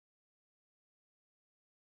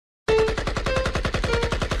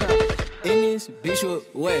Queens, bitch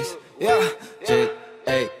with West. Yeah. Jaah.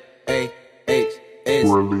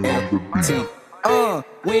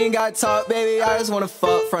 We ain't got talk, baby, I just wanna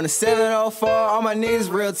fuck. From the 704, all my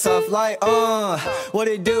niggas real tough. Like, what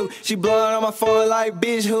it do? She blowin' on my phone like,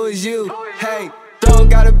 bitch, who is you? Hey, don't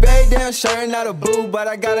got a bag down shirt, not a boo, but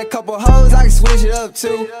I got a couple hoes I can switch it up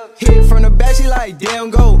to. Hit from the back, she like, damn,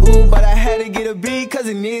 go ooh, but I had to get a beat, cause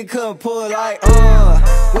a nigga couldn't pull like,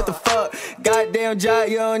 what the fuck? Goddamn Jaah,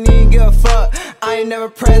 you don't even give a fuck. I ain't never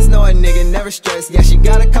pressed, no a nigga, never stressed. Yeah, she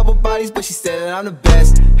got a couple bodies, but she said that I'm the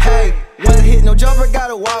best. Hey, wasn't hit no jumper,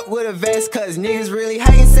 gotta walk with a vest, cause niggas really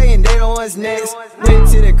hating, saying they don't what's next. Went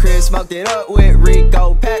to the crib, smoked it up with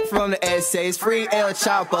Rico, packed from the esses, free El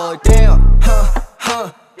Chapo. Damn,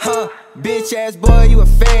 bitch ass boy, you a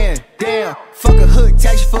fan. Damn, fuck a hook,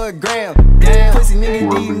 tax you for a gram. Damn, pussy nigga,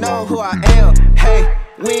 do you know who I am? Hey,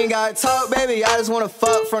 we ain't gotta talk, baby, I just wanna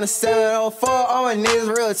fuck. From the 704, all my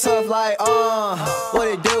niggas real tough. Like, what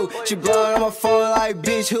it do? She blowin' on my phone like,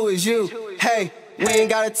 bitch, who is you? Hey, we ain't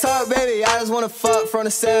gotta talk, baby, I just wanna fuck. From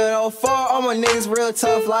the 704, all my niggas real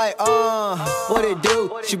tough. Like, what it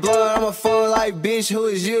do? She blowin' on my phone like, bitch, who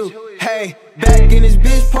is you? Hey, back in this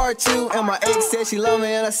bitch part 2, and my ex said she love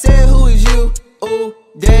me, and I said, who is you? Ooh,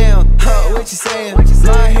 damn, what you saying?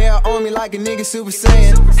 My hair on me like a nigga Super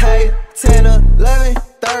Saiyan. Hey, 10, 11,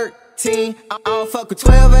 13, I don't fuck with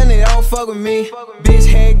 12 and they don't fuck with me. Bitch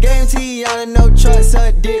had game to you, I done no trust.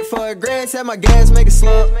 Suck dick for a grand, tell my gas make a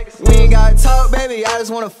slump. We ain't gotta talk, baby, I just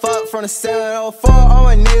wanna fuck. From the 704, all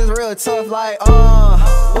my niggas real tough. Like,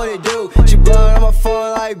 what it do? She blowin' on my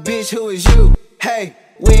phone like, bitch, who is you? Hey,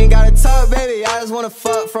 we ain't gotta talk, baby, I just wanna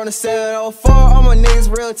fuck. From the 704, all my niggas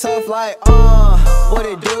real tough. Like, what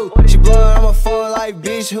it do? She blowin' on my phone like,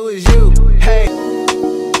 bitch, who is you? Hey.